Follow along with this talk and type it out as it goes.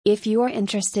If you are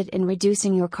interested in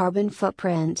reducing your carbon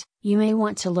footprint, you may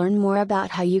want to learn more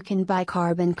about how you can buy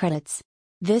carbon credits.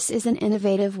 This is an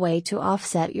innovative way to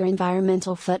offset your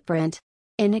environmental footprint.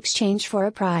 In exchange for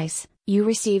a price, you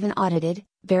receive an audited,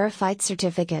 verified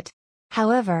certificate.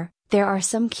 However, there are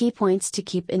some key points to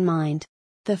keep in mind.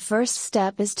 The first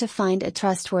step is to find a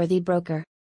trustworthy broker.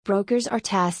 Brokers are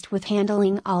tasked with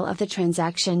handling all of the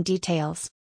transaction details.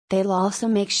 They'll also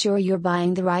make sure you're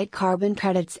buying the right carbon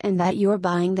credits and that you're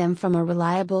buying them from a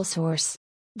reliable source.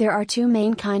 There are two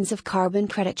main kinds of carbon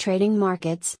credit trading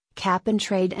markets, cap and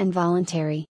trade and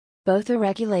voluntary. Both are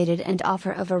regulated and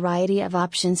offer a variety of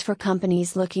options for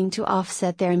companies looking to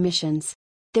offset their emissions.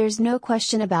 There's no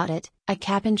question about it, a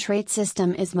cap and trade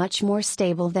system is much more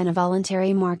stable than a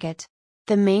voluntary market.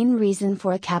 The main reason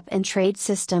for a cap and trade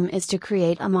system is to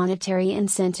create a monetary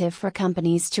incentive for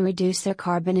companies to reduce their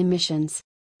carbon emissions.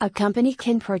 A company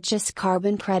can purchase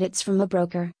carbon credits from a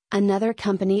broker, another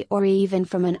company, or even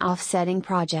from an offsetting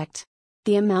project.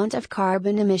 The amount of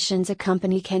carbon emissions a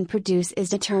company can produce is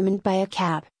determined by a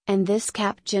cap, and this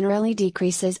cap generally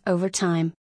decreases over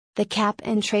time. The cap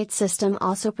and trade system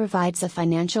also provides a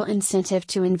financial incentive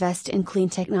to invest in clean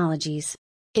technologies.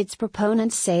 Its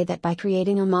proponents say that by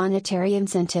creating a monetary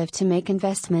incentive to make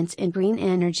investments in green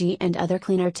energy and other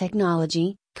cleaner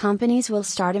technology, companies will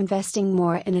start investing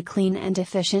more in a clean and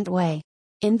efficient way.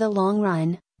 In the long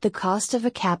run, the cost of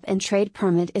a cap and trade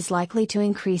permit is likely to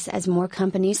increase as more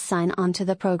companies sign on to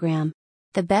the program.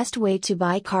 The best way to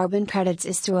buy carbon credits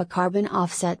is through a carbon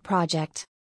offset project.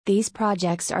 These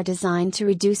projects are designed to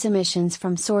reduce emissions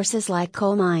from sources like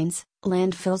coal mines,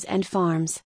 landfills, and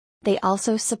farms. They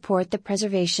also support the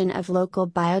preservation of local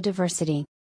biodiversity.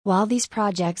 While these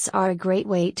projects are a great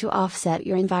way to offset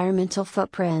your environmental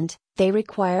footprint, they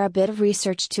require a bit of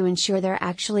research to ensure they're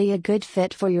actually a good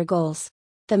fit for your goals.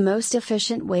 The most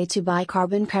efficient way to buy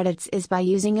carbon credits is by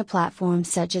using a platform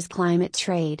such as Climate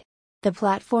Trade. The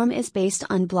platform is based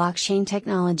on blockchain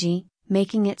technology,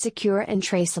 making it secure and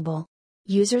traceable.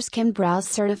 Users can browse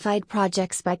certified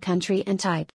projects by country and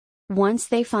type. Once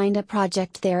they find a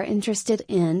project they're interested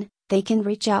in, they can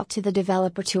reach out to the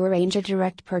developer to arrange a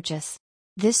direct purchase.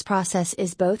 This process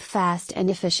is both fast and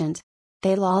efficient.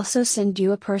 They'll also send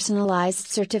you a personalized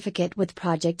certificate with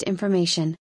project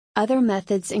information. Other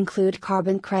methods include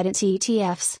carbon credit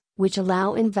ETFs, which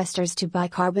allow investors to buy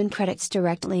carbon credits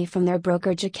directly from their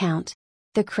brokerage account.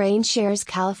 The Crane Shares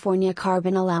California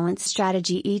Carbon Allowance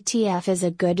Strategy ETF is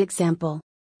a good example.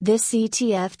 This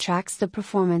ETF tracks the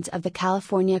performance of the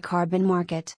California carbon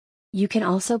market. You can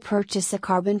also purchase a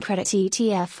carbon credit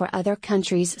ETF for other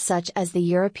countries such as the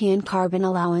European Carbon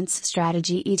Allowance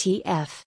Strategy ETF.